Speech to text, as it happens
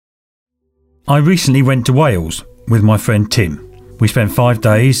I recently went to Wales with my friend Tim. We spent 5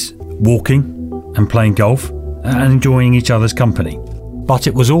 days walking and playing golf and enjoying each other's company. But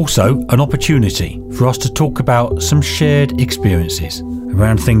it was also an opportunity for us to talk about some shared experiences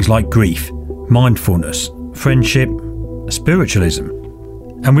around things like grief, mindfulness, friendship, spiritualism.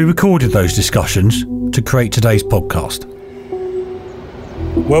 And we recorded those discussions to create today's podcast.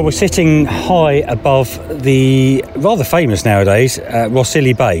 Well, we're sitting high above the rather famous nowadays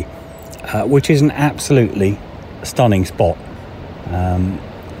Rhossili Bay, which is an absolutely stunning spot.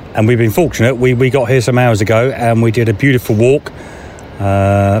 And we've been fortunate. We got here some hours ago and we did a beautiful walk.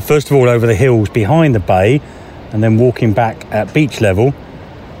 First of all over the hills behind the bay, and then walking back at beach level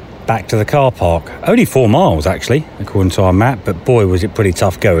back to the car park. Only 4 miles actually, according to our map, but boy was it pretty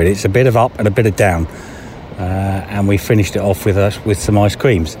tough going. It's a bit of up and a bit of down. And we finished it off with some ice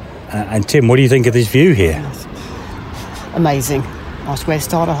creams. And Tim, what do you think of this view here? Amazing. Nice way to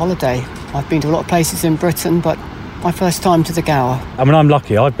start a holiday. I've been to a lot of places in Britain, but my first time to the Gower. I mean, I'm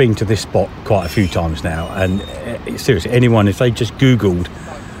lucky. I've been to this spot quite a few times now. And seriously, anyone, if they just Googled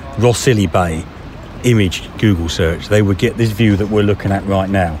Rhossili Bay, image Google search, they would get this view that we're looking at right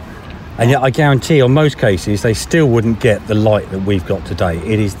now. And yet I guarantee on most cases, they still wouldn't get the light that we've got today.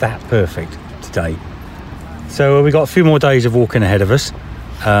 It is that perfect today. So we've got a few more days of walking ahead of us,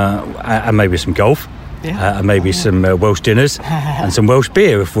 and maybe some golf. Yeah. And maybe some Welsh dinners and some Welsh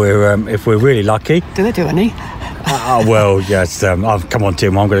beer if we're really lucky. Do they do any? Well, yes. Come on,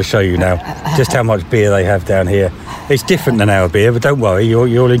 Tim. I'm going to show you now just how much beer they have down here. It's different than our beer, but don't worry,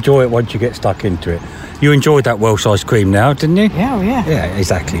 you'll enjoy it once you get stuck into it. You enjoyed that Welsh ice cream now, didn't you? Yeah, well, yeah. Yeah,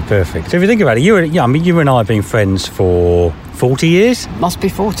 exactly, perfect. So if you think about it, you and I have been friends for 40 years. Must be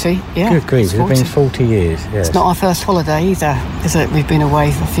 40. Yeah. Good grief, it's been 40 years. Yes. It's not our first holiday either, is it? We've been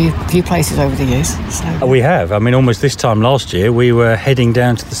away for a few places over the years. So. We have. I mean, almost this time last year, we were heading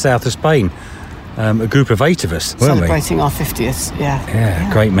down to the south of Spain. A group of 8 of us, weren't we? Celebrating our 50th,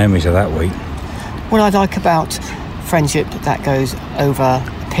 Yeah, great memories of that week. What I like about friendship that goes over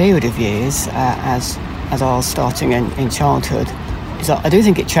a period of years, as ours starting in childhood, is that I do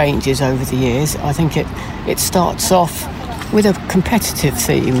think it changes over the years. I think it starts off with a competitive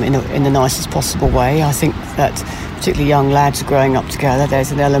theme in the nicest possible way. I think that particularly young lads growing up together,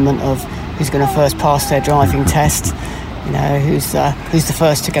 there's an element of who's going to first pass their driving test, who's the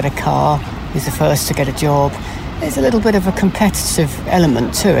first to get a car, who's the first to get a job. There's a little bit of a competitive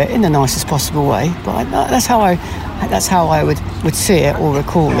element to it in the nicest possible way, but that's how I would see it or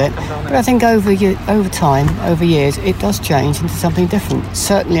recall it. But I think over time, over years, it does change into something different.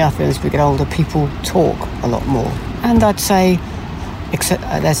 Certainly I feel as we get older, people talk a lot more. And I'd say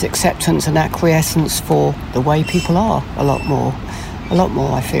there's acceptance and acquiescence for the way people are a lot more,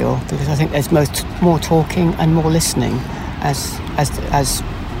 I feel, because I think there's more talking and more listening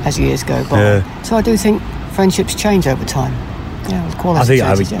as years go by. Yeah. So I do think friendships change over time. Yeah, with quality.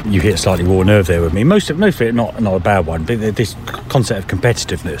 I think you hit a slightly raw nerve there with me. Most of it not a bad one, but this concept of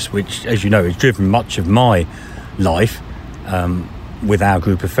competitiveness, which, as you know, has driven much of my life with our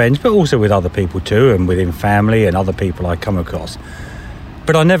group of friends, but also with other people too, and within family and other people I come across.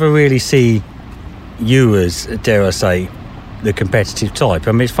 But I never really see you as, dare I say, the competitive type.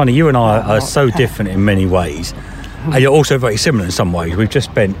 I mean, it's funny, you and I are so different in many ways, and you're also very similar in some ways. We've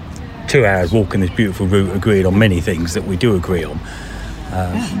just spent 2 hours walking this beautiful route, agreed on many things that we do agree on.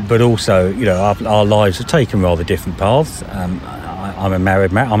 But also, our lives have taken rather different paths. I'm a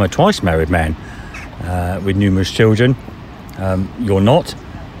married man. I'm a twice married man with numerous children. You're not.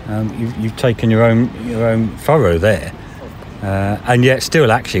 You've taken your own furrow there, and yet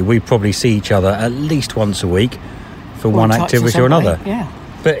still, actually, we probably see each other at least once a week for one activity or another. Yeah.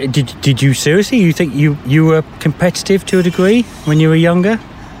 But did you seriously? You think you were competitive to a degree when you were younger?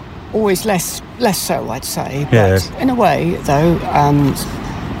 Always less so, I'd say. But yes. In a way, though,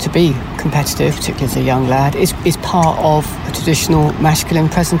 to be competitive, particularly as a young lad, is part of a traditional masculine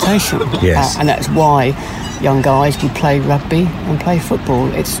presentation. Yes. And that's why young guys would play rugby and play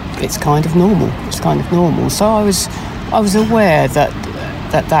football. It's kind of normal. So I was aware that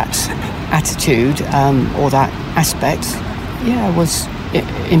attitude or that aspect, was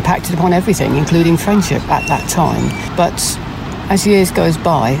impacted upon everything, including friendship at that time. But as years goes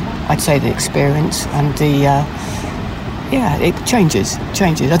by, I'd say the experience and it changes.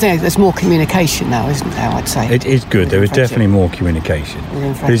 I think there's more communication now, isn't there, I'd say. It is good. There is definitely more communication.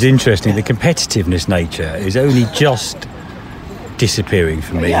 But it's interesting, the competitiveness nature is only just disappearing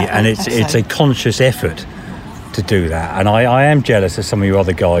for me, and it's a conscious effort to do that. And I am jealous of some of you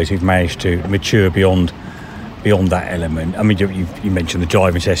other guys who've managed to mature beyond beyond that element. I mean, you mentioned the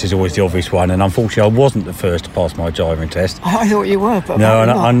driving test is always the obvious one, and unfortunately I wasn't the first to pass my driving test. I thought you were, but no,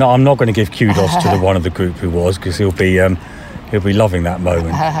 I'm not going to give kudos to the one of the group who was, because he'll be loving that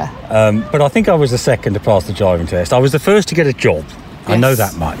moment. But I think I was the second to pass the driving test. I was the first to get a job. Yes. I know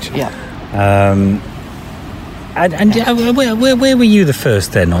that much. Yeah. Where were you the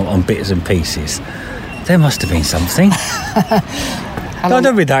first then on bits and pieces? There must have been something. I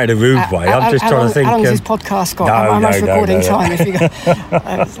don't mean that in a rude way. I'm just trying to think. How long has this podcast got? How much recording time? If you go,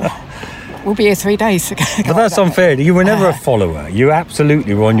 we'll be here 3 days. But that's unfair. You were never a follower. You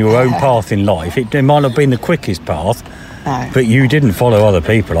absolutely were on your own path in life. It might not have been the quickest path, but you didn't follow other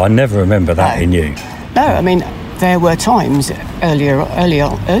people. I never remember that in you. No, I mean, there were times early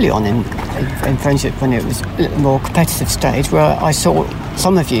on in friendship, when it was a more competitive stage, where I saw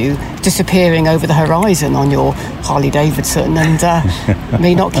some of you disappearing over the horizon on your Harley Davidson and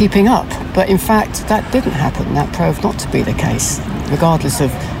me not keeping up. But in fact, that didn't happen. That proved not to be the case, regardless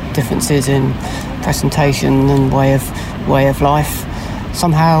of differences in presentation and way of life.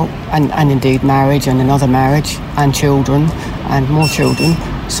 Somehow, and indeed marriage and another marriage and children and more children,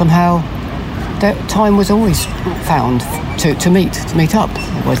 somehow that time was always found to meet up,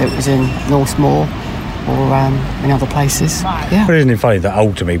 whether it was in Northmoor or in other places. Yeah. But isn't it funny that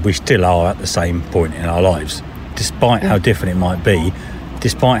ultimately we still are at the same point in our lives, despite how different it might be,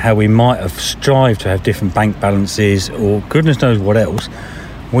 despite how we might have strived to have different bank balances or goodness knows what else.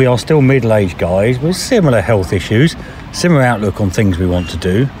 We are still middle-aged guys with similar health issues, similar outlook on things we want to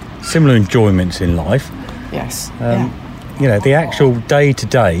do, similar enjoyments in life. Yes. You know, the actual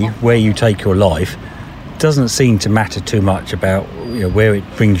day-to-day where you take your life doesn't seem to matter too much about where it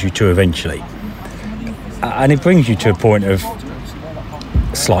brings you to eventually. And it brings you to a point of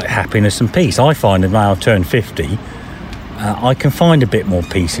slight happiness and peace. I find that now I've turned 50, I can find a bit more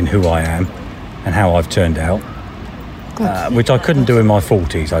peace in who I am and how I've turned out, which I couldn't do in my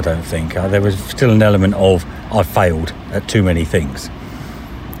 40s, I don't think. There was still an element of I failed at too many things.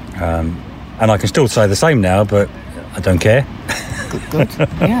 And I can still say the same now, but I don't care. Good.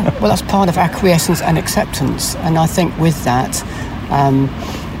 Yeah. Well, that's part of acquiescence and acceptance. And I think with that,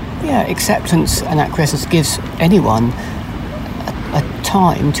 acceptance and acquiescence gives anyone a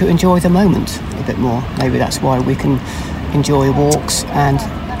time to enjoy the moment a bit more. Maybe that's why we can enjoy walks and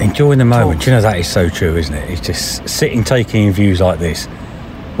enjoying the moment. Talks. You know, that is so true, isn't it? It's just sitting, taking in views like this,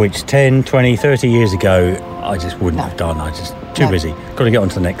 which 10, 20, 30 years ago, I just wouldn't have done. I just too busy. Got to get on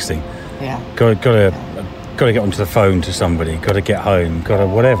to the next thing. Yeah. Got to get onto the phone to somebody, got to get home, got to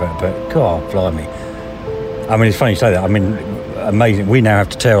whatever, but God, blimey. I mean, it's funny you say that. I mean, amazing. We now have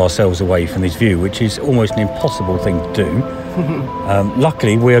to tear ourselves away from this view, which is almost an impossible thing to do.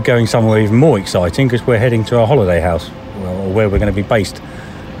 Luckily, we are going somewhere even more exciting because we're heading to our holiday house, where we're going to be based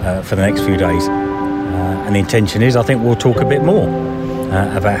for the next few days. And the intention is, I think we'll talk a bit more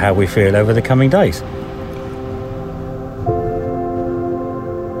about how we feel over the coming days.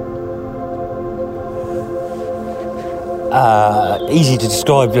 Easy to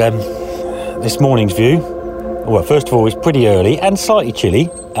describe this morning's view. Well, first of all, it's pretty early and slightly chilly,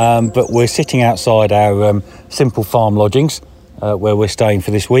 but we're sitting outside our simple farm lodgings where we're staying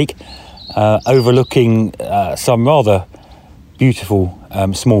for this week, overlooking some rather beautiful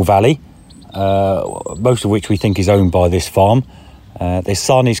small valley, most of which we think is owned by this farm. The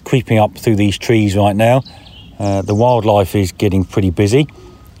sun is creeping up through these trees right now. The wildlife is getting pretty busy.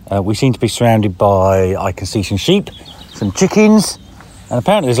 We seem to be surrounded by, I can see some sheep, some chickens, and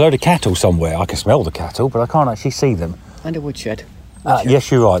apparently there's a load of cattle somewhere. I can smell the cattle, but I can't actually see them. And a woodshed.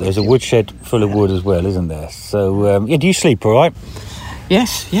 Yes, you're right. There's a woodshed full of wood as well, isn't there? So, do you sleep all right?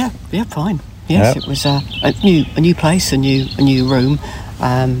 Yes, yeah, fine. Yes, It was a new place, a new room,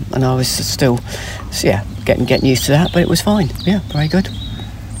 and I was still, getting used to that. But it was fine. Yeah, very good.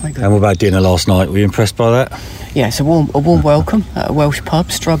 And what about dinner last night? Were you impressed by that? Yes, a warm welcome at a Welsh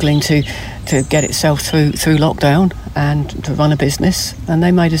pub, struggling to get itself through lockdown and to run a business, and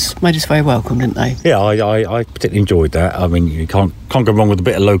they made us very welcome, didn't they? Yeah, I particularly enjoyed that. I mean, you can't go wrong with a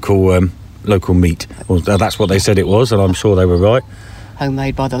bit of local meat. Well, that's what they said it was, and I'm sure they were right.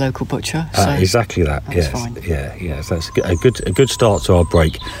 Homemade by the local butcher. So exactly that. Yes, fine. Yeah. So that's a good start to our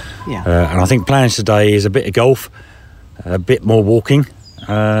break. Yeah. And I think plans today is a bit of golf, a bit more walking,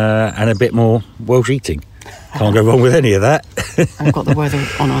 and a bit more Welsh eating. Can't go wrong with any of that. And we've got the weather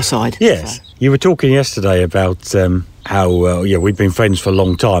on our side. Yes. So. You were talking yesterday about how we've been friends for a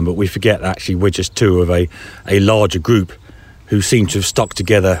long time, but we forget actually we're just two of a larger group who seem to have stuck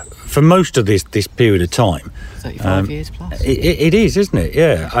together for most of this period of time. 35 years plus. It is, isn't it?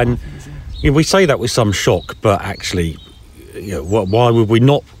 Yeah. And we say that with some shock, but actually why would we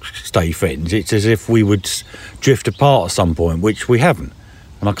not stay friends? It's as if we would drift apart at some point, which we haven't.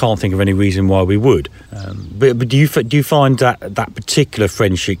 And I can't think of any reason why we would. But do you find that particular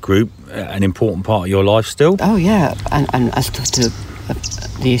friendship group an important part of your life still? Oh yeah, and as to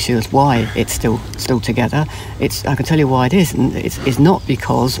the issue is why it's still together, I can tell you why it isn't. It's not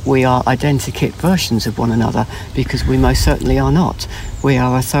because we are identikit versions of one another, because we most certainly are not. We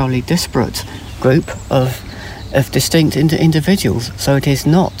are a thoroughly disparate group of distinct individuals. So it is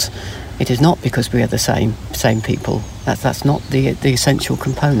not because we are the same people. That's not the essential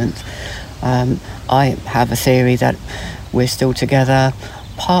component. I have a theory that we're still together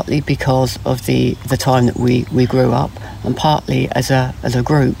partly because of the time that we grew up, and partly as a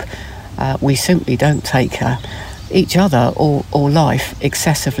group. We simply don't take each other or life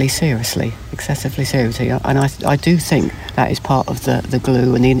excessively seriously. And I do think that is part of the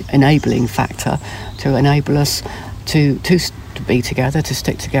glue and the enabling factor to enable us to be together, to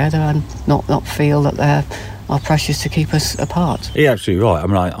stick together, and not feel that they're are precious to keep us apart. You're absolutely right. I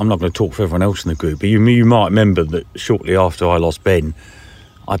mean, I'm not going to talk for everyone else in the group, but you might remember that shortly after I lost Ben,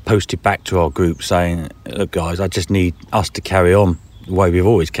 I posted back to our group saying, look guys, I just need us to carry on the way we've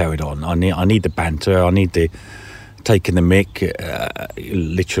always carried on. I need the banter, I need the taking the mick,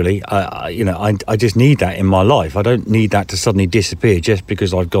 literally. I just need that in my life. I don't need that to suddenly disappear just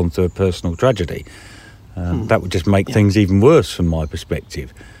because I've gone through a personal tragedy. That would just make things even worse from my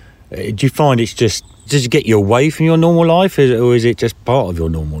perspective. Do you find does it get you away from your normal life, or is it just part of your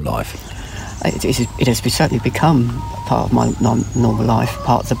normal life? It has certainly become part of my normal life,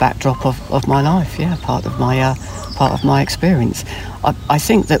 part of the backdrop of my life, part of my experience. I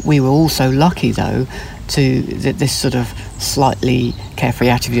think that we were also lucky, though, to this sort of slightly carefree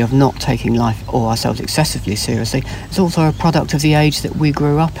attitude of not taking life or ourselves excessively seriously. It's also a product of the age that we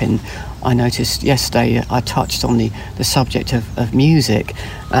grew up in. I noticed yesterday I touched on the subject of music,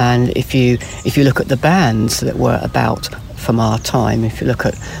 and if you look at the bands that were about from our time, if you look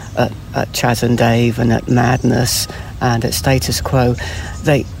at Chas and Dave and at Madness and at Status Quo,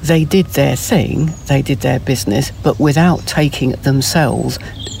 they did their thing, they did their business, but without taking it themselves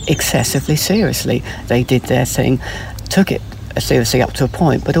excessively seriously. They did their thing, took it seriously up to a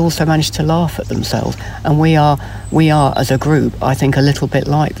point, but also managed to laugh at themselves. And we are as a group, I think, a little bit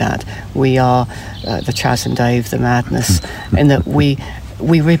like that. We are the Chas and Dave, the Madness, in that we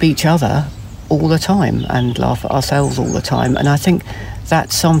rib each other all the time and laugh at ourselves all the time. And I think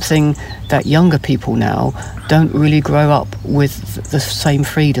that's something that younger people now don't really grow up with the same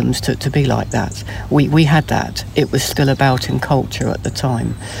freedoms to be like that. We had that. It was still about in culture at the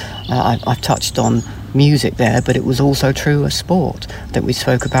time. I've touched on music there, but it was also true of sport, that we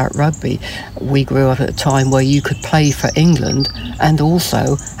spoke about rugby. We grew up at a time where you could play for England and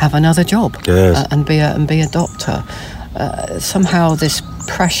also have another job. Yes. And be a doctor. Somehow this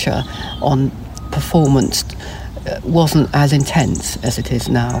pressure on performance wasn't as intense as it is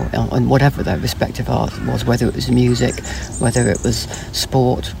now on whatever their respective art was, whether it was music, whether it was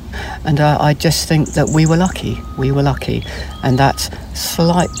sport. And I just think that we were lucky, and that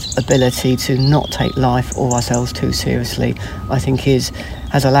slight ability to not take life or ourselves too seriously, I think has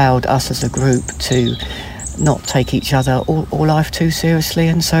allowed us as a group to not take each other or life too seriously,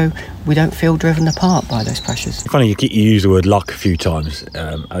 and so we don't feel driven apart by those pressures. Funny you use the word luck a few times.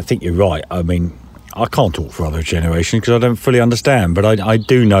 I think you're right. I mean, I can't talk for other generations because I don't fully understand, but I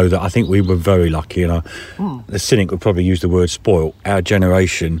do know that I think we were very lucky, and the cynic would probably use the word spoilt. Our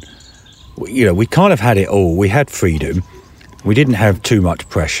generation, we kind of had it all. We had freedom. We didn't have too much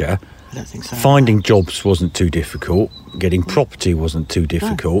pressure. I don't think so. Finding jobs wasn't too difficult. Getting property wasn't too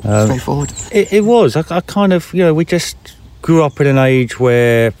difficult. Straightforward. It was. I kind of, we just grew up in an age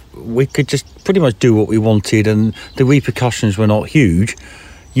where we could just pretty much do what we wanted, and the repercussions were not huge.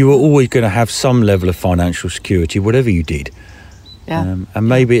 You were always going to have some level of financial security, whatever you did. Yeah. And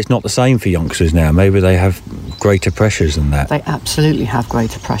maybe it's not the same for youngsters now. Maybe they have greater pressures than that. They absolutely have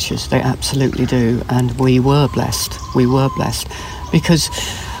greater pressures. They absolutely do. And we were blessed. Because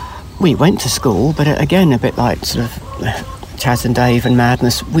we went to school, but again, a bit like sort of Chas and Dave and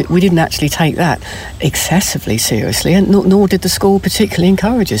Madness, we didn't actually take that excessively seriously, and nor did the school particularly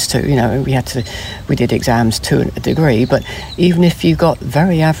encourage us to. We did exams to a degree, but even if you got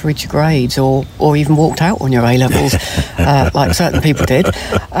very average grades or even walked out on your A-levels, like certain people did,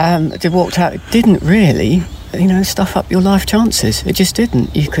 walked out, it didn't really, stuff up your life chances. It just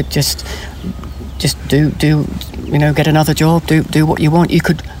didn't. You could just do get another job, do what you want. You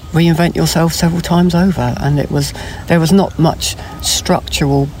could reinvent yourself several times over, and there was not much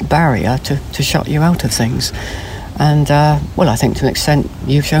structural barrier to shut you out of things. And, well, I think to an extent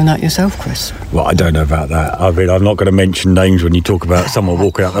you've shown that yourself, Chris. Well, I don't know about that. I mean, I'm not going to mention names when you talk about someone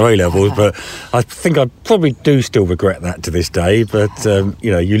walking out their A-levels, but I think I probably do still regret that to this day. But,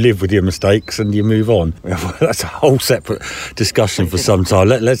 you live with your mistakes and you move on. That's a whole separate discussion for some time.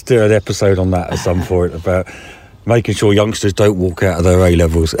 Let's do an episode on that at some point about making sure youngsters don't walk out of their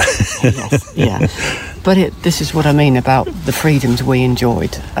A-levels. Yes, yeah. But this is what I mean about the freedoms we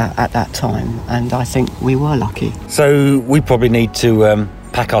enjoyed at that time, and I think we were lucky. So we probably need to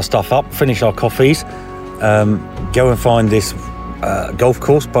pack our stuff up, finish our coffees, go and find this golf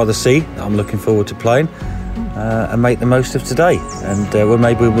course by the sea that I'm looking forward to playing, and make the most of today. And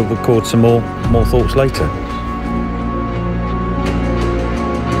maybe we'll record some more thoughts later.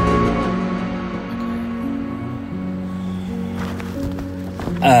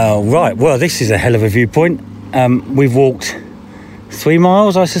 Right, well, this is a hell of a viewpoint. We've walked 3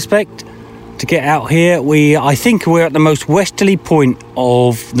 miles, I suspect, to get out here. I think we're at the most westerly point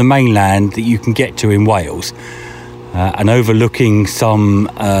of the mainland that you can get to in Wales, and overlooking some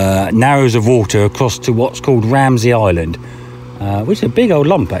narrows of water across to what's called Ramsey Island, which is a big old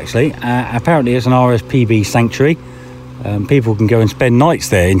lump, actually. Apparently it's an RSPB sanctuary. People can go and spend nights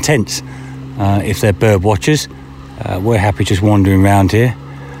there in tents if they're bird watchers. We're happy just wandering around here.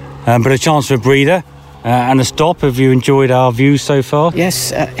 But a chance for a breather and a stop. Have you enjoyed our views so far? Yes,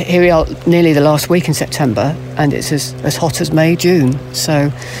 here we are nearly the last week in September, and it's as hot as May, June.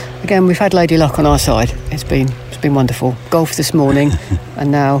 So, again, we've had Lady Luck on our side. It's been wonderful. Golf this morning, and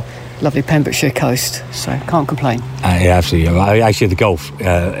now lovely Pembrokeshire coast. So, can't complain. Yeah, absolutely. Actually, the golf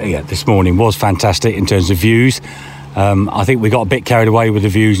this morning was fantastic in terms of views. I think we got a bit carried away with the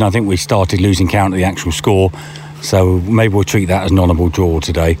views, and I think we started losing count of the actual score. So maybe we'll treat that as an honourable draw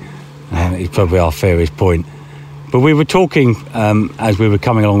today. It's probably our fairest point. But we were talking as we were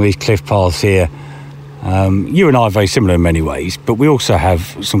coming along these cliff paths here. You and I are very similar in many ways, but we also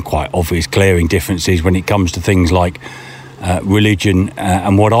have some quite obvious glaring differences when it comes to things like religion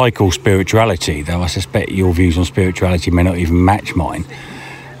and what I call spirituality, though I suspect your views on spirituality may not even match mine.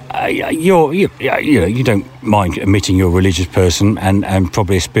 You don't mind admitting you're a religious person and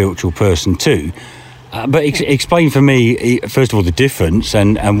probably a spiritual person too. But explain for me, first of all, the difference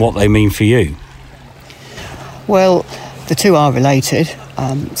and what they mean for you. Well, the two are related.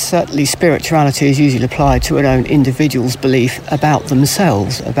 Certainly spirituality is usually applied to an own individual's belief about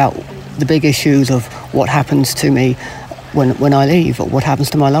themselves, about the big issues of what happens to me when I leave, or what happens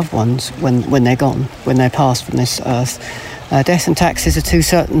to my loved ones when they're gone, when they're passed from this earth. Death and taxes are two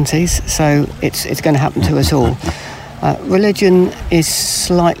certainties, so it's going to happen to us all. Religion is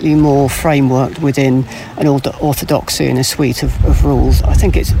slightly more frameworked within an orthodoxy and a suite of rules. I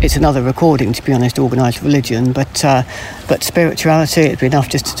think it's another recording, to be honest, organised religion, but spirituality, it'd be enough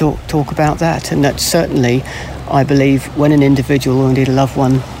just to talk about that. And that certainly, I believe, when an individual or indeed a loved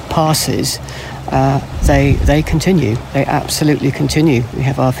one passes, they continue. They absolutely continue. We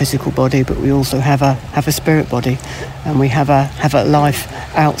have our physical body, but we also have a spirit body, and we have a life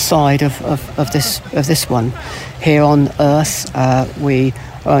outside of this one. Here on Earth, we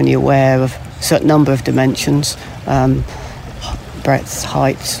are only aware of a certain number of dimensions: breadth,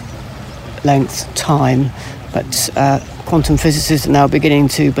 height, length, time. But quantum physicists are now beginning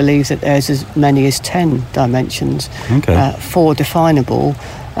to believe that there's as many as 10 dimensions, 4 definable,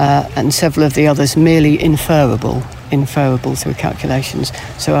 and several of the others merely inferable through calculations.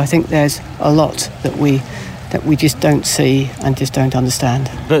 So I think there's a lot that we just don't see and just don't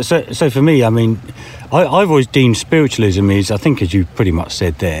understand. But so for me, I mean, I've always deemed spiritualism is, I think as you pretty much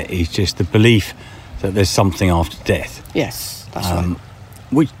said there, is just the belief that there's something after death. Yes, that's right.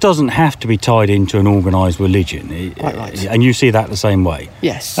 Which doesn't have to be tied into an organised religion. Quite right. And you see that the same way?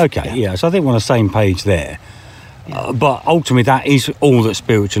 Yes. Okay, yeah. So I think we're on the same page there. Yeah. But ultimately that is all that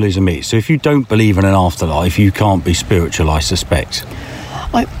spiritualism is. So if you don't believe in an afterlife, you can't be spiritual, I suspect.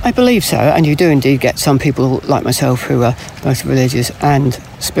 I believe so, and you do indeed get some people like myself who are both religious and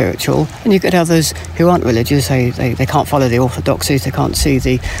spiritual, and you get others who aren't religious. They can't follow the orthodoxies, they can't see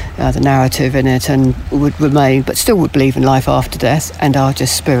the narrative in it, and would remain, but still would believe in life after death and are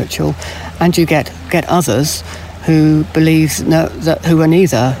just spiritual. And you get others who believe who are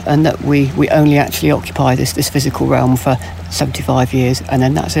neither, and that we only actually occupy this physical realm for 75 years, and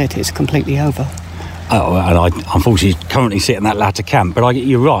then that's it. It's completely over. Oh, and I unfortunately currently sit in that latter camp, but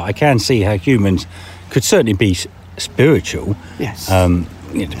you're right. I can see how humans could certainly be spiritual. Yes.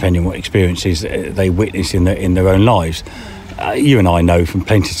 Depending on what experiences they witness in their own lives. You and I know from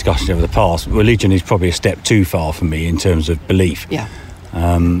plenty of discussions over the past, religion is probably a step too far for me in terms of belief. Yeah.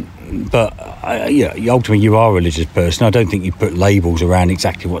 But ultimately you are a religious person. I don't think you put labels around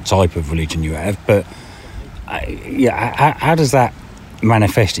exactly what type of religion you have, but how does that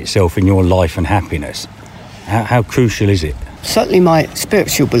manifest itself in your life and happiness? How crucial is it? Certainly my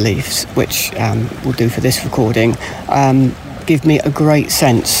spiritual beliefs, which we'll do for this recording, give me a great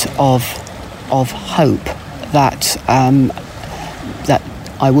sense of hope that that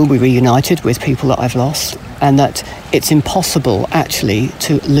I will be reunited with people that I've lost, and that it's impossible actually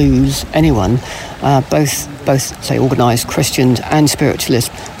to lose anyone. Both say organised Christians and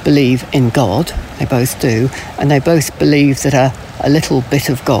spiritualists believe in God. They both do, and they both believe that a little bit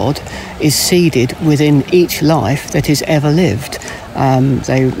of God is seeded within each life that is ever lived.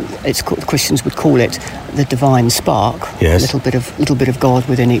 Christians would call it the divine spark. Yes. A little bit of God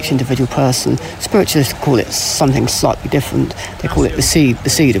within each individual person. Spiritualists call it something slightly different. They call it the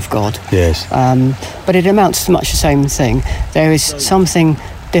seed of God. Yes. But it amounts to much the same thing. There is something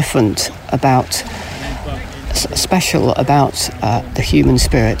different special about the human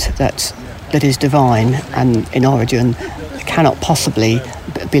spirit that is divine and in origin cannot possibly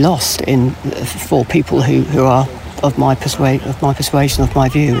be lost for people who are of my persuasion, of my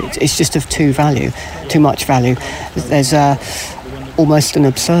view. It's just of too much value. There's almost an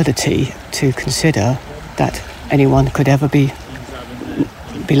absurdity to consider that anyone could ever be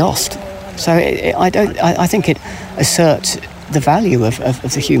lost. So I think it asserts the value of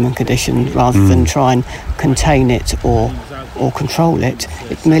the human condition rather than try and contain it or control it.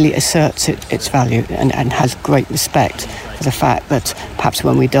 It merely asserts its value and has great respect for the fact that perhaps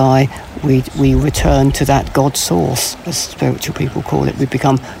when we die, we return to that God source, as spiritual people call it. We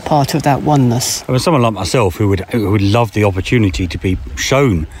become part of that oneness. I mean, someone like myself who would love the opportunity to be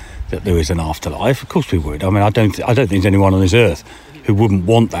shown that there is an afterlife, of course we would. I mean, I don't think there's anyone on this earth who wouldn't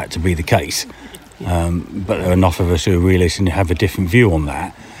want that to be the case. But there are enough of us who are realists and have a different view on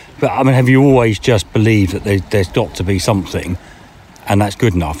that. But I mean, have you always just believed that there's got to be something and that's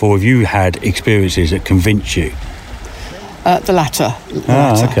good enough? Or have you had experiences that convince you? The latter.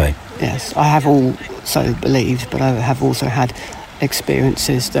 Okay. Yes, I have also believed, but I have also had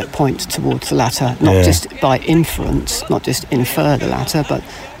experiences that point towards the latter, not just by inference, not just infer the latter,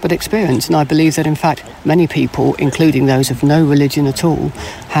 but experience. And I believe that, in fact, many people, including those of no religion at all,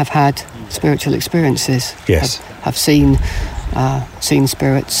 have had spiritual experiences. Yes. Have seen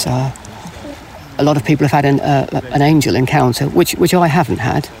spirits. A lot of people have had an angel encounter, which I haven't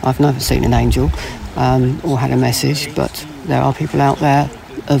had. I've never seen an angel or had a message, but there are people out there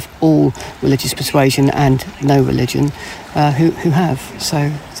of all religious persuasion and no religion who have.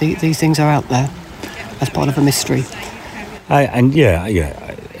 So these things are out there as part of a mystery.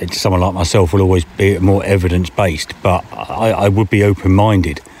 Someone like myself will always be more evidence-based, but I would be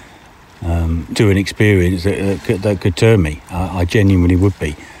open-minded to an experience that could turn me. I genuinely would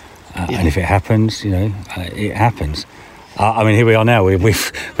be. And if it happens, it happens. I mean, here we are now.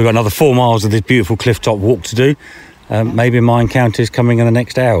 We've got another 4 miles of this beautiful cliff-top walk to do. Maybe my encounter is coming in the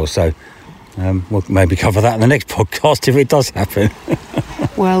next hour or so. We'll maybe cover that in the next podcast if it does happen.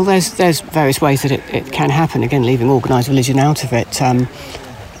 Well, there's various ways that it can happen. Again, leaving organised religion out of it.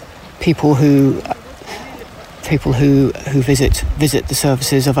 People who visit the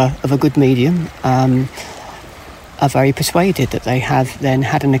services of a good medium are very persuaded that they have then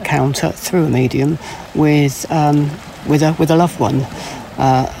had an encounter through a medium with a loved one.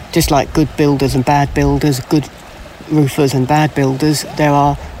 Just like good builders and bad builders, good roofers and bad builders, there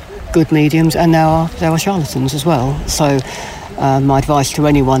are good mediums and there are charlatans as well. So my advice to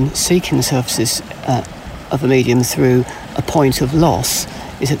anyone seeking the services of a medium through a point of loss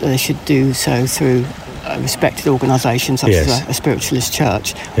is that they should do so through a respected organisation such as a spiritualist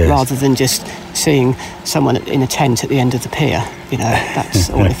church, rather than just seeing someone in a tent at the end of the pier, that's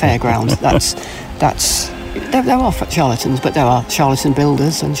or a fairground. There are charlatans, but there are charlatan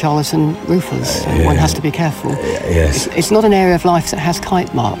builders and charlatan roofers. So one has to be careful. Yes. It's not an area of life that has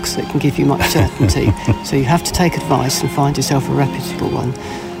kite marks that can give you much certainty. So you have to take advice and find yourself a reputable one.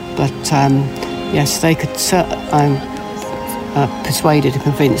 But yes, they could. I'm persuaded and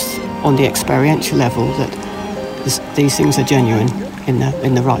convinced on the experiential level that these things are genuine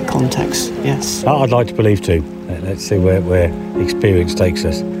in the right context. Yes. I'd like to believe too. Let's see where experience takes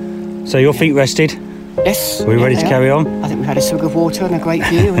us. So your feet rested? Yes. Are we ready to carry on? I think we've had a swig of water and a great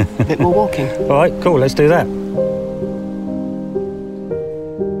view and a bit more walking. All right, cool, let's do that.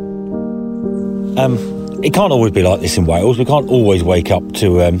 It can't always be like this in Wales. We can't always wake up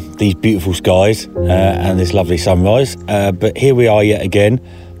to these beautiful skies and this lovely sunrise. But here we are yet again,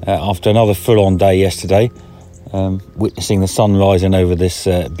 after another full-on day yesterday, witnessing the sun rising over this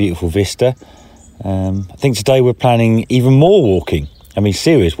beautiful vista. I think today we're planning even more walking. I mean,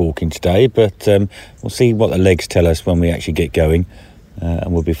 serious walking today, but we'll see what the legs tell us when we actually get going.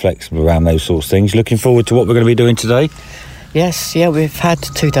 and we'll be flexible around those sorts of things. Looking forward to what we're going to be doing today. Yes, we've had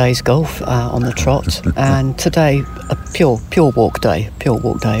 2 days golf on the trot, and today a pure walk day. But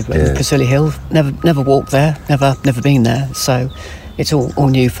Caerphilly Hill, never walked there, never been there, so it's all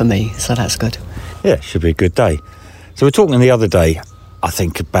new for me. So that's good. Yeah, it should be a good day. So we're talking the other day, I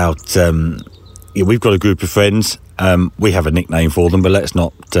think, about we've got a group of friends. We have a nickname for them, but let's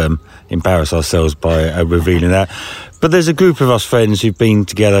not embarrass ourselves by revealing that. But there's a group of us friends who've been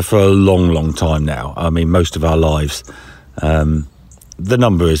together for a long time now. I mean, most of our lives. The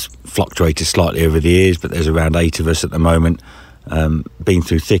number has fluctuated slightly over the years, but there's around 8 of us at the moment, been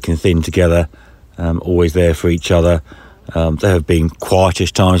through thick and thin together, always there for each other. There have been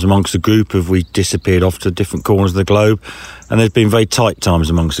quietish times amongst the group as we disappeared off to different corners of the globe, and there's been very tight times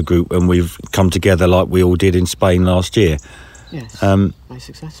amongst the group when we've come together like we all did in Spain last year. Yes, very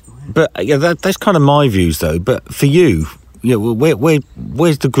successful. Yeah. But that's kind of my views, though. But for you,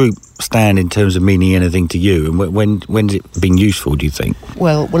 where's the group stand in terms of meaning anything to you, and when's it been useful, do you think?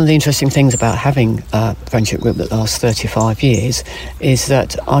 Well, one of the interesting things about having a friendship group that lasts 35 years is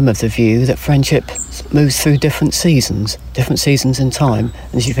that I'm of the view that friendship moves through different seasons in time.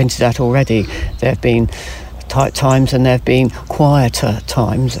 And as you've hinted at already, there have been tight times and there have been quieter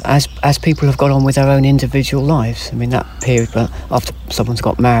times as people have got on with their own individual lives. I mean, that period after someone's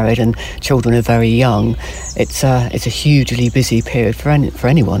got married and children are very young, it's a hugely busy period for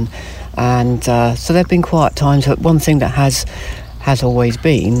anyone. And so there have been quiet times, but one thing that has always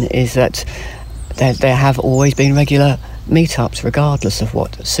been is that there have always been regular meetups regardless of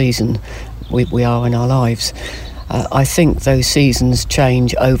what season we are in our lives. I think those seasons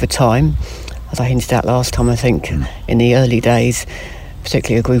change over time. As I hinted at last time, I think in the early days,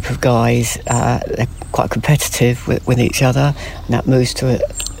 particularly a group of guys, they're quite competitive with each other, and that moves through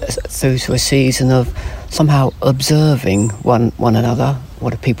to a season of somehow observing one another.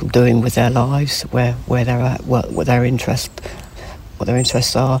 What are people doing with their lives? Where they're at? What their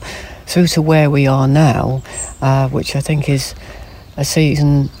interests are? Through to where we are now, which I think is a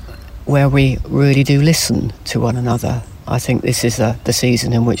season where we really do listen to one another. I think this is the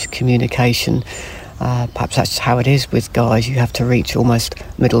season in which communication, perhaps that's how it is with guys, you have to reach almost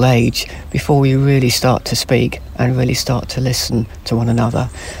middle age before you really start to speak and really start to listen to one another.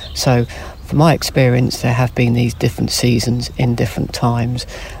 So from my experience, there have been these different seasons in different times,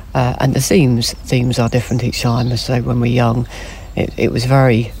 and the themes are different each time. So when we're young, it was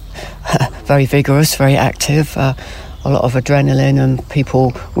very very vigorous, very active, a lot of adrenaline and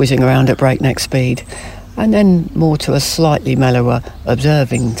people whizzing around at breakneck speed. And then more to a slightly mellower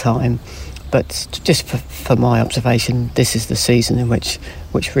observing time. But just for my observation, this is the season in which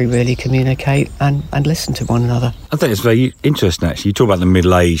we really communicate and listen to one another. I think it's very interesting, actually. You talk about the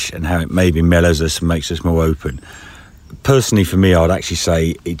middle age and how it maybe mellows us and makes us more open. Personally, for me, I'd actually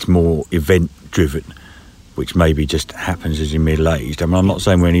say it's more event-driven, which maybe just happens as you're middle-aged. I mean, I'm not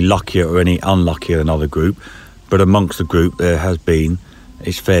saying we're any luckier or any unluckier than other group, but amongst the group there has been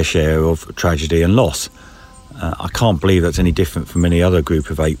its fair share of tragedy and loss. I can't believe that's any different from any other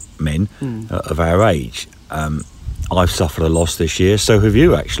group of 8 men of our age. I've suffered a loss this year, so have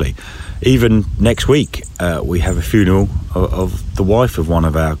you, actually. Even next week, we have a funeral of the wife of one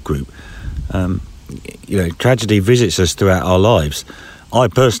of our group. Tragedy visits us throughout our lives. I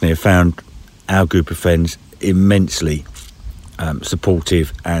personally have found our group of friends immensely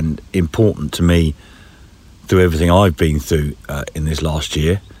supportive and important to me through everything I've been through in this last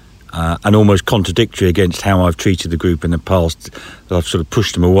year. And almost contradictory against how I've treated the group in the past, that I've sort of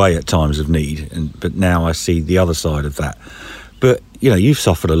pushed them away at times of need, but now I see the other side of that. But you've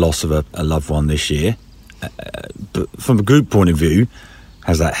suffered a loss of a loved one this year, but from a group point of view,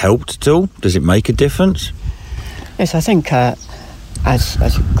 has that helped at all? Does it make a difference? Yes, I think as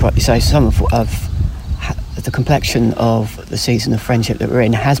you correctly say, some of the complexion of the season of friendship that we're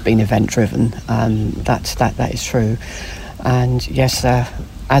in has been event driven. That is true, and yes,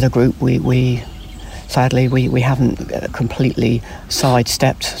 as a group, we sadly haven't completely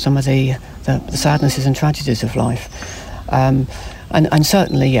sidestepped some of the sadnesses and tragedies of life. And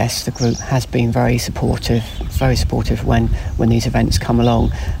certainly, yes, the group has been very supportive when these events come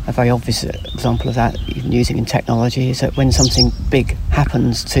along. A very obvious example of that, even using in technology, is that when something big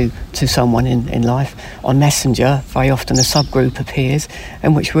happens to someone in life, on Messenger, very often a subgroup appears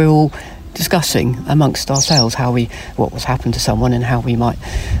in which we're all discussing amongst ourselves what was happened to someone and how we might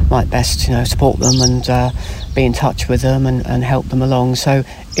best support them and be in touch with them and help them along. So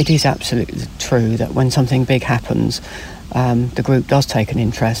it is absolutely true that when something big happens, the group does take an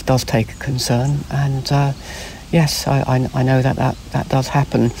interest, does take a concern, and yes, I know that does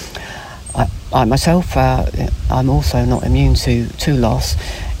happen. I myself, I'm also not immune to loss.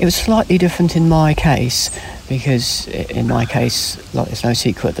 It was slightly different in my case, because in my case, it's no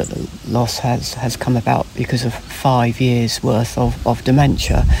secret that the loss has come about because of 5 years worth of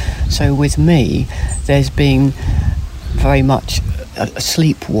dementia. So with me, there's been very much a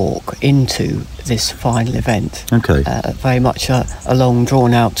sleepwalk into this final event. Okay. Very much a long,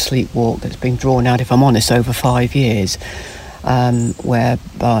 drawn-out sleepwalk that's been drawn out, if I'm honest, over 5 years,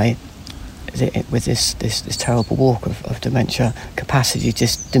 whereby with this terrible walk of dementia, capacity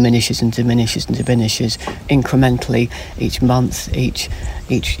just diminishes and diminishes and diminishes incrementally each month, each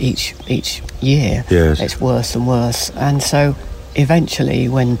year. Yes. It's worse and worse, and so eventually,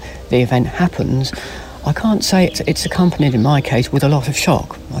 when the event happens, I can't say it's accompanied in my case with a lot of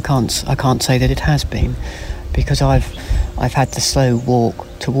shock. I can't say that it has been, because I've had the slow walk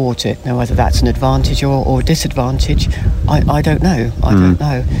towards it. Now, whether that's an advantage or a disadvantage, I don't know. I don't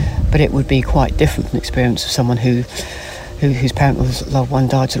know. But it would be quite different from the experience of someone whose parent or loved one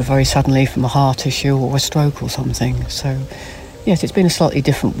died sort of very suddenly from a heart issue or a stroke or something. So, yes, it's been a slightly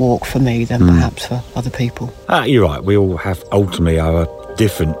different walk for me than perhaps for other people. You're right. We all have ultimately our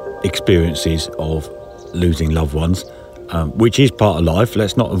different experiences of losing loved ones, which is part of life.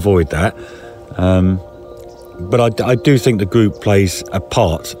 Let's not avoid that. But I do think the group plays a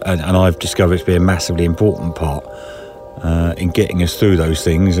part, and I've discovered it to be a massively important part in getting us through those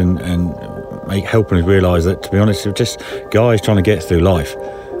things and helping us realise that, to be honest, we're just guys trying to get through life.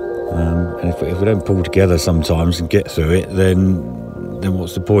 And if we don't pull together sometimes and get through it, then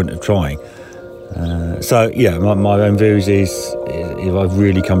what's the point of trying? So, yeah, my own views is I've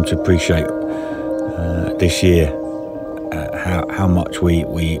really come to appreciate this year how much we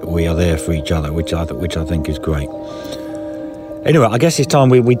are there for each other, which I think is great. Anyway, I guess it's time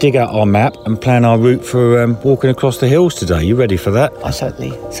we dig out our map and plan our route for walking across the hills today. You ready for that? I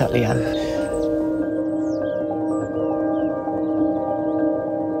certainly am.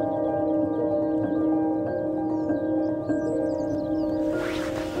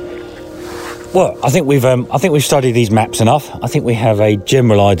 Well, I think we've studied these maps enough. I think we have a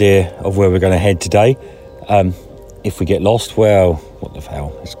general idea of where we're going to head today. If we get lost, well, what the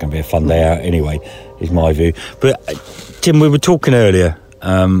hell? It's going to be a fun day out anyway, is my view. But Tim, we were talking earlier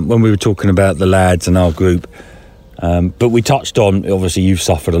when we were talking about the lads and our group, but we touched on, obviously, you've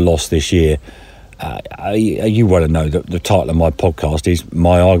suffered a loss this year. You want to know that the title of my podcast is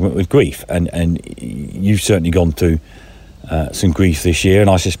My Argument with Grief, and you've certainly gone through some grief this year,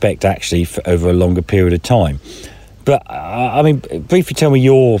 and I suspect actually over a longer period of time. But I mean, briefly tell me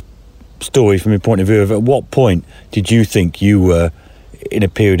your story from your point of view of at what point did you think you were in a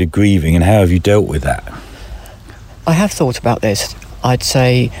period of grieving, and how have you dealt with that? I have thought about this. I'd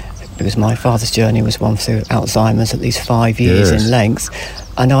say, because my father's journey was one through Alzheimer's, at least 5 years in length,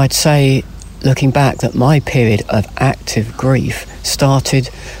 and I'd say, looking back, that my period of active grief started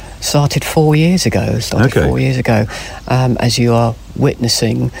 4 years ago. 4 years ago, as you are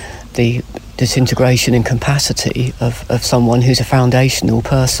witnessing the disintegration and capacity of someone who's a foundational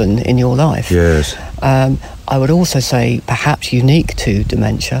person in your life. Yes. I would also say, perhaps unique to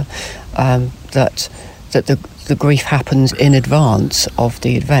dementia, that the grief happens in advance of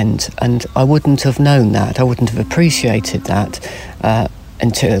the event, and I wouldn't have known that. I wouldn't have appreciated that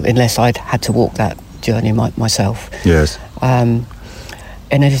unless I'd had to walk that journey myself. Yes.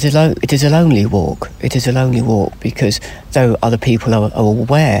 And it is a lonely walk. It is a lonely walk because though other people are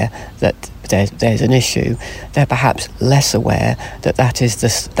aware that there's an issue, they're perhaps less aware that is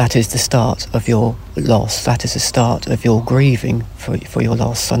the start of your loss. That is the start of your grieving for your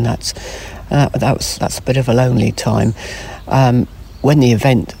loss, and that's a bit of a lonely time. When the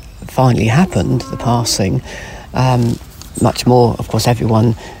event finally happened, the passing, much more, of course,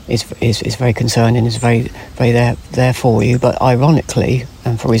 everyone is very concerned and is very there for you. But ironically,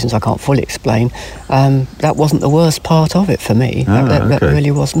 and for reasons I can't fully explain, that wasn't the worst part of it for me. That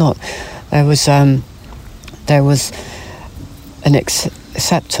really was not. There was an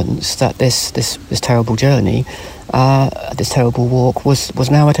acceptance that this terrible journey, this terrible walk was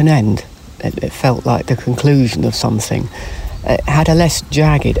now at an end. It felt like the conclusion of something. It had a less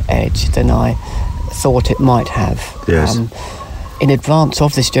jagged edge than I thought it might have. Yes. In advance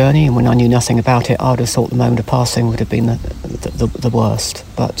of this journey, and when I knew nothing about it, I would have thought the moment of passing would have been the worst.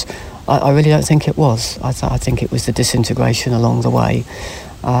 But I really don't think it was. I think it was the disintegration along the way.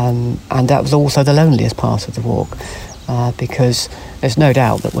 And that was also the loneliest part of the walk, because there's no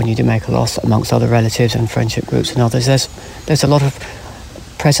doubt that when you do make a loss, amongst other relatives and friendship groups and others, there's a lot of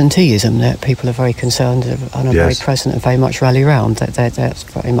presenteeism that people are very concerned and are very present and very much rally around. That's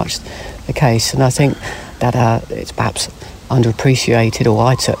very much the case, and I think that it's perhaps underappreciated, or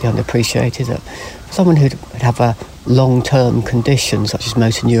I'd certainly underappreciated, that someone who'd have a long-term condition such as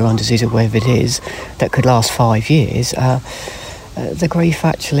motor neuron disease or whatever it is that could last 5 years, the grief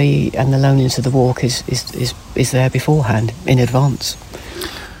actually and the loneliness of the walk is there beforehand, in advance.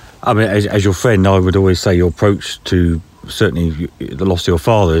 I mean, as your friend, I would always say your approach to certainly the loss of your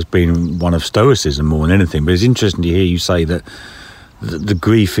father has been one of stoicism more than anything. But it's interesting to hear you say that the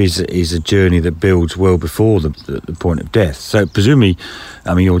grief is a journey that builds well before the point of death. So presumably,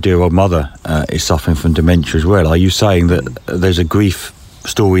 I mean, your dear old mother is suffering from dementia as well. Are you saying that there's a grief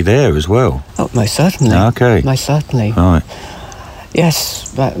story there as well? Oh, most certainly. Okay. Most certainly. Right.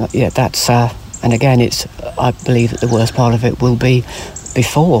 Yes, that's and again, I believe that the worst part of it will be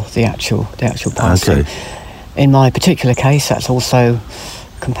before the actual passing. Okay. In my particular case, that's also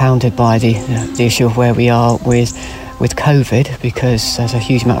compounded by the issue of where we are with COVID, because there's a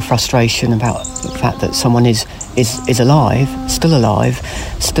huge amount of frustration about the fact that someone is alive,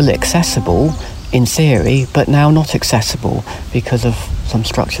 still accessible in theory, but now not accessible because of some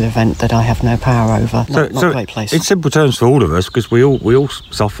structural event that I have no power over. Not a great place. In simple terms for all of us, because we all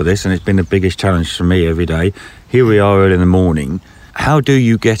suffer this, and it's been the biggest challenge for me every day. Here we are early in the morning. How do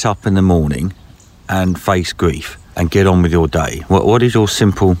you get up in the morning and face grief and get on with your day? What is your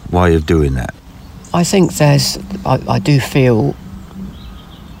simple way of doing that? I think I do feel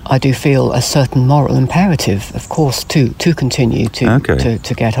a certain moral imperative, of course, to continue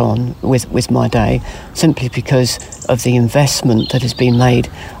to get on with my day, simply because of the investment that has been made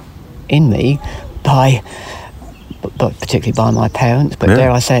in me but particularly by my parents, but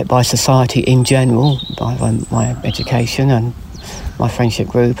dare I say it, by society in general, by my education and my friendship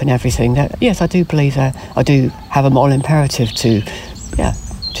group and everything. That, yes, I do believe that I do have a moral imperative to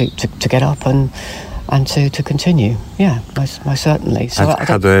get up and to continue. Yeah, most certainly. So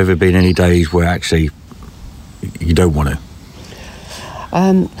have there ever been any days where actually you don't want to?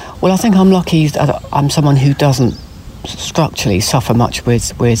 Well, I think I'm lucky that I'm someone who doesn't structurally suffer much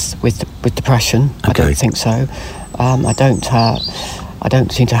with depression. Okay. I don't think so. I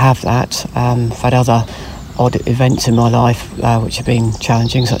don't seem to have that. I've had other odd events in my life which have been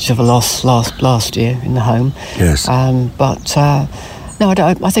challenging, such as a loss last year in the home. Yes. No,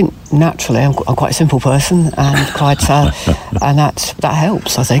 I think naturally I'm quite a simple person, and quite and that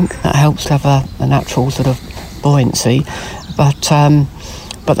helps. I think that helps to have a natural sort of buoyancy, but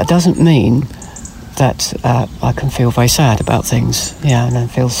that doesn't mean that I can feel very sad about things. Yeah, and then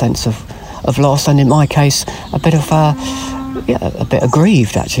feel a sense of loss, and in my case, a bit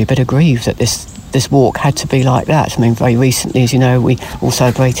aggrieved that this walk had to be like that. I mean, very recently, as you know, we all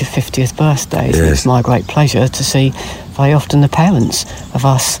celebrated 50th birthdays. Yes. It's my great pleasure to see very often the parents of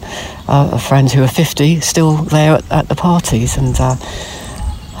us, of friends who are 50, still there at the parties. And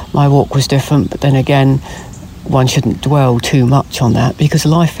my walk was different, but then again, one shouldn't dwell too much on that, because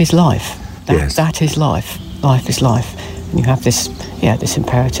life is life. That is life. Life is life. And you have this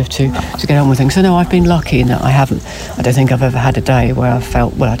imperative to get on with things. So no, I've been lucky in that I don't think I've ever had a day where I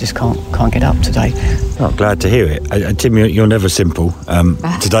felt, well, I just can't get up today. Oh, glad to hear it. Tim, you're never simple.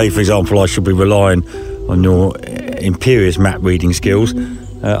 Today, for example, I should be relying on your imperious map reading skills.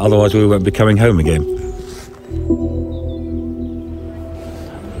 Otherwise, we won't be coming home again.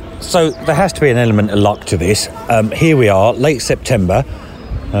 So there has to be an element of luck to this. Here we are, late September,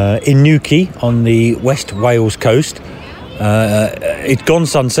 in Newquay on the West Wales coast. It's gone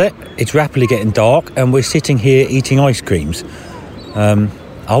sunset, it's rapidly getting dark, and we're sitting here eating ice creams.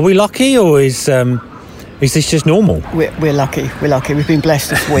 Are we lucky, or is this just normal? We're lucky. We've been blessed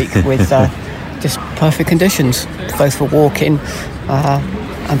this week with just perfect conditions, both for walking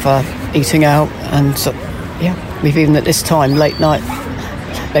and for eating out. And so, we've even at this time, late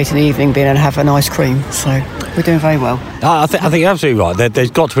in the evening, been able to have an ice cream. So we're doing very well. I think you're absolutely right.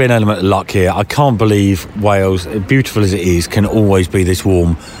 There's got to be an element of luck here. I can't believe Wales, beautiful as it is, can always be this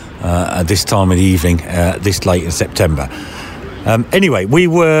warm at this time of the evening, this late in September. Anyway, we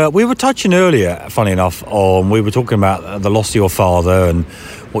were touching earlier, funny enough, we were talking about the loss of your father and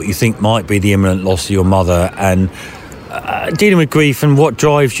what you think might be the imminent loss of your mother, and dealing with grief and what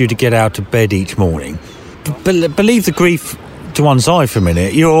drives you to get out of bed each morning. But leave the grief to one side for a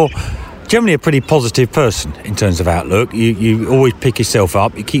minute. You're generally a pretty positive person in terms of outlook. You always pick yourself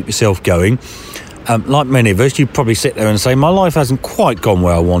up, you keep yourself going. Like many of us, you probably sit there and say, my life hasn't quite gone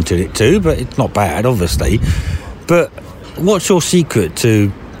where I wanted it to, but it's not bad, obviously. But what's your secret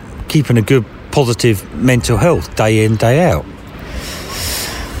to keeping a good, positive mental health day in, day out?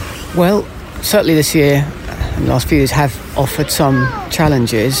 Well, certainly this year, the last few years have offered some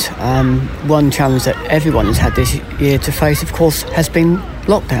challenges. One challenge that everyone has had this year to face, of course, has been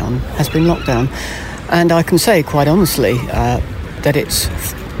lockdown. And I can say quite honestly that it's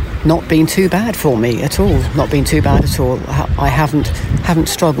not been too bad for me at all. Not been too bad at all. I haven't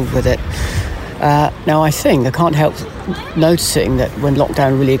struggled with it. Now I can't help noticing that when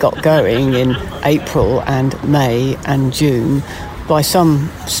lockdown really got going in April and May and June, by some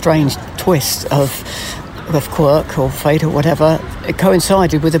strange twist of quirk or fate or whatever, it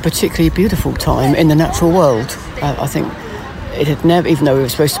coincided with a particularly beautiful time in the natural world. I think it had never, even though we were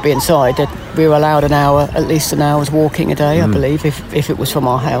supposed to be inside, that we were allowed at least an hour's walking a day, I believe, if it was from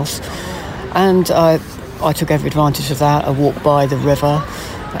our house. And I took every advantage of that. I walked by the river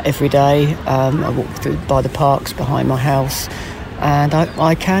every day. I walked through by the parks behind my house. And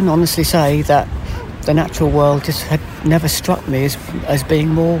I can honestly say that the natural world just had never struck me as being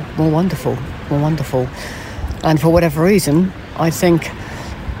more wonderful. And for whatever reason, I think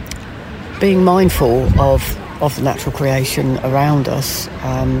being mindful of the natural creation around us,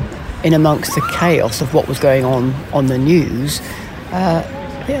 in amongst the chaos of what was going on the news,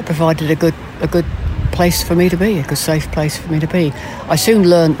 provided a good place for me to be, a good safe place for me to be. I soon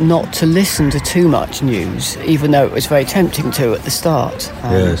learned not to listen to too much news, even though it was very tempting to at the start.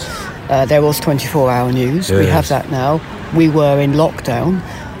 Yes. There was 24-hour news. Yes. We have that now. We were in lockdown.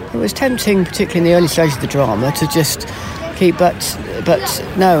 It was tempting, particularly in the early stages of the drama, to just keep, but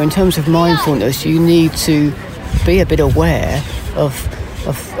no, in terms of mindfulness, you need to be a bit aware of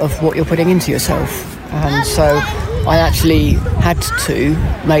what you're putting into yourself. And so I actually had to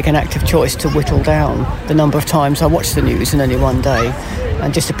make an active choice to whittle down the number of times I watched the news in only one day,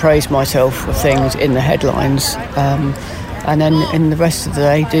 and just appraise myself for things in the headlines, and then in the rest of the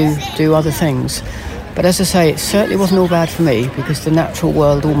day do other things. But as I say, it certainly wasn't all bad for me, because the natural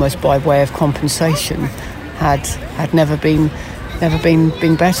world, almost by way of compensation, had never been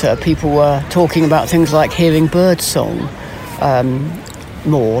better. People were talking about things like hearing birdsong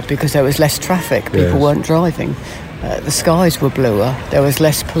more because there was less traffic. People weren't driving. The skies were bluer. There was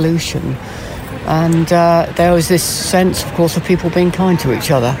less pollution. And there was this sense, of course, of people being kind to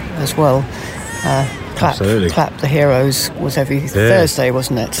each other as well. Clap the Heroes was every Thursday,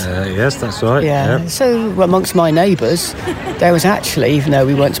 wasn't it? Yes, that's right. Yeah. Yep. So amongst my neighbours, there was actually, even though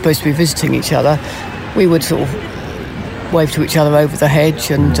we weren't supposed to be visiting each other, we would sort of wave to each other over the hedge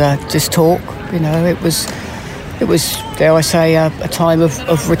and just talk. You know, it was, dare I say, a time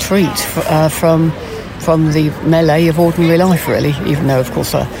of retreat from the melee of ordinary life, really. Even though, of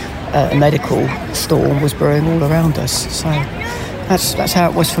course, a medical storm was brewing all around us. So that's how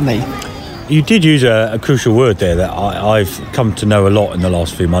it was for me. You did use a crucial word there that I've come to know a lot in the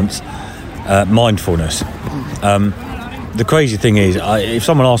last few months, mindfulness. The crazy thing is, if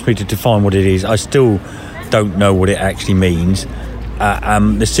someone asked me to define what it is, I still don't know what it actually means.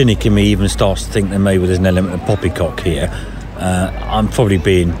 The cynic in me even starts to think that maybe there's an element of poppycock here. I'm probably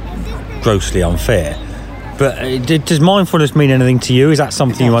being grossly unfair. But does mindfulness mean anything to you? Is that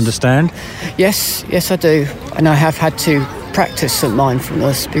something you understand? Yes, I do. And I have had to practice some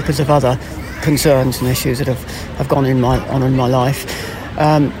mindfulness because of other concerns and issues that have gone on in my life.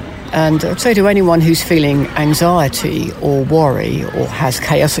 And I'd say to anyone who's feeling anxiety or worry or has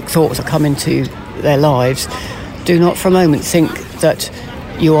chaotic thoughts that come into their lives, do not for a moment think that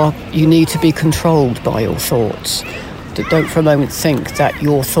you need to be controlled by your thoughts. Don't for a moment think that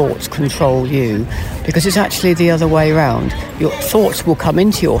your thoughts control you, because it's actually the other way around. Your thoughts will come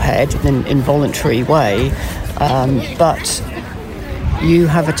into your head in an involuntary way, but you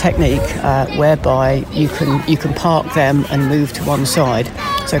have a technique whereby you can park them and move to one side.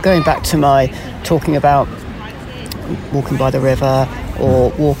 So going back to my talking about walking by the river or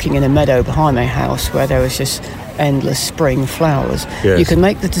walking in a meadow behind my house where there was just endless spring flowers, you can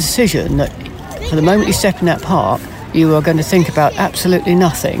make the decision that for the moment you step in that park, you are going to think about absolutely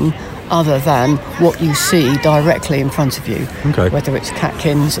nothing other than what you see directly in front of you, whether it's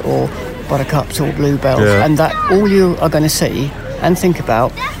catkins or buttercups or bluebells, and that all you are going to see and think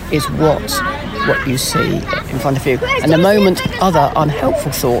about is what you see in front of you. And the moment other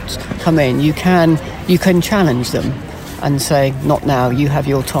unhelpful thoughts come in, you can challenge them and say, not now, you have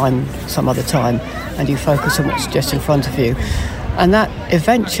your time some other time, and you focus on what's just in front of you. And that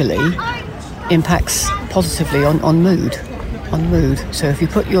eventually impacts positively on mood. So if you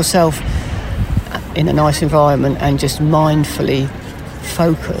put yourself in a nice environment and just mindfully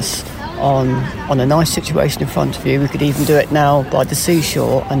focus on a nice situation in front of you, we could even do it now by the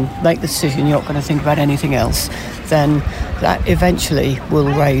seashore, and make the decision you're not going to think about anything else, then that eventually will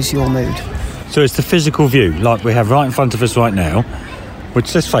raise your mood. So it's the physical view, like we have right in front of us right now,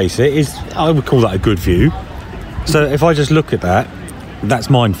 which, let's face it, I would call that a good view. So if I just look at that, that's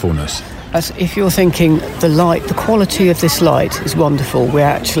mindfulness. As if you're thinking the quality of this light is wonderful. We're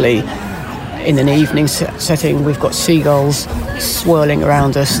actually in an evening setting, we've got seagulls swirling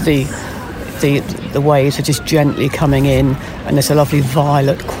around us. The waves are just gently coming in, and there's a lovely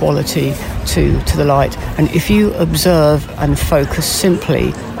violet quality to the light. And if you observe and focus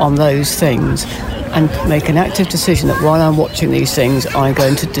simply on those things and make an active decision that while I'm watching these things, I'm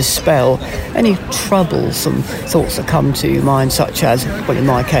going to dispel any troublesome thoughts that come to your mind, such as, well, in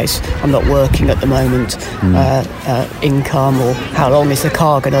my case, I'm not working at the moment, income, or how long is the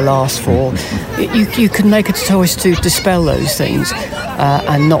car going to last for. You can make a choice to dispel those things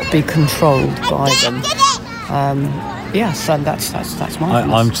and not be controlled by them. Yes, and that's my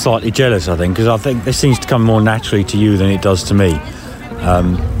I'm slightly jealous, I think, because I think this seems to come more naturally to you than it does to me.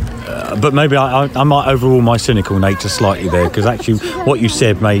 But maybe I might overrule my cynical nature slightly there, because actually what you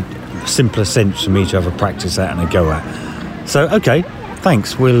said made simpler sense for me to have a practice at and a go at. So, okay,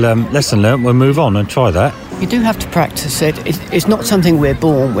 thanks. We'll lesson learnt. We'll move on and try that. You do have to practice it. It's not something we're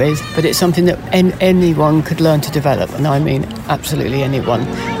born with, but it's something that anyone could learn to develop, and I mean absolutely anyone.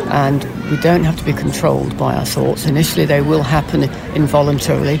 And we don't have to be controlled by our thoughts. Initially, they will happen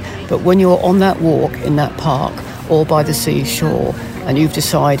involuntarily, but when you're on that walk in that park or by the seashore, and you've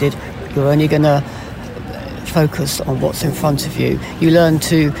decided you're only going to focus on what's in front of you, you learn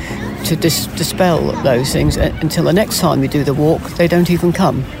to dispel those things until the next time you do the walk, they don't even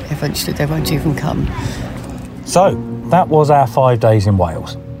come. Eventually, they won't even come. So, that was our 5 days in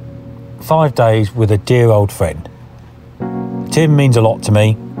Wales. 5 days with a dear old friend. Tim means a lot to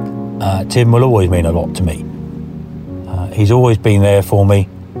me. Tim will always mean a lot to me. He's always been there for me.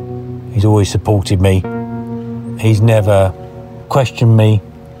 He's always supported me. He's never questioned me.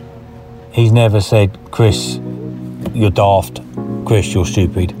 He's never said, Chris, you're daft. Chris, you're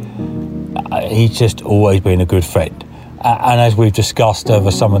stupid. He's just always been a good friend. And as we've discussed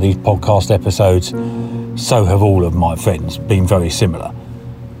over some of these podcast episodes, so have all of my friends been very similar.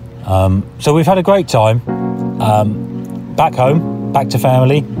 So we've had a great time. Back home, back to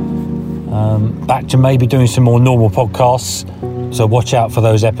family, back to maybe doing some more normal podcasts. So watch out for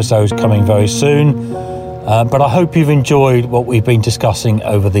those episodes coming very soon. But I hope you've enjoyed what we've been discussing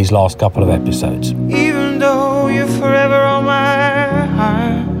over these last couple of episodes. Even though you're forever on my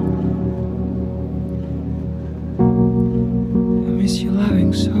heart, I miss you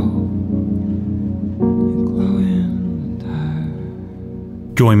loving so. You're glowing in the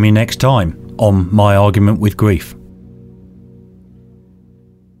dark. Join me next time on My Argument with Grief.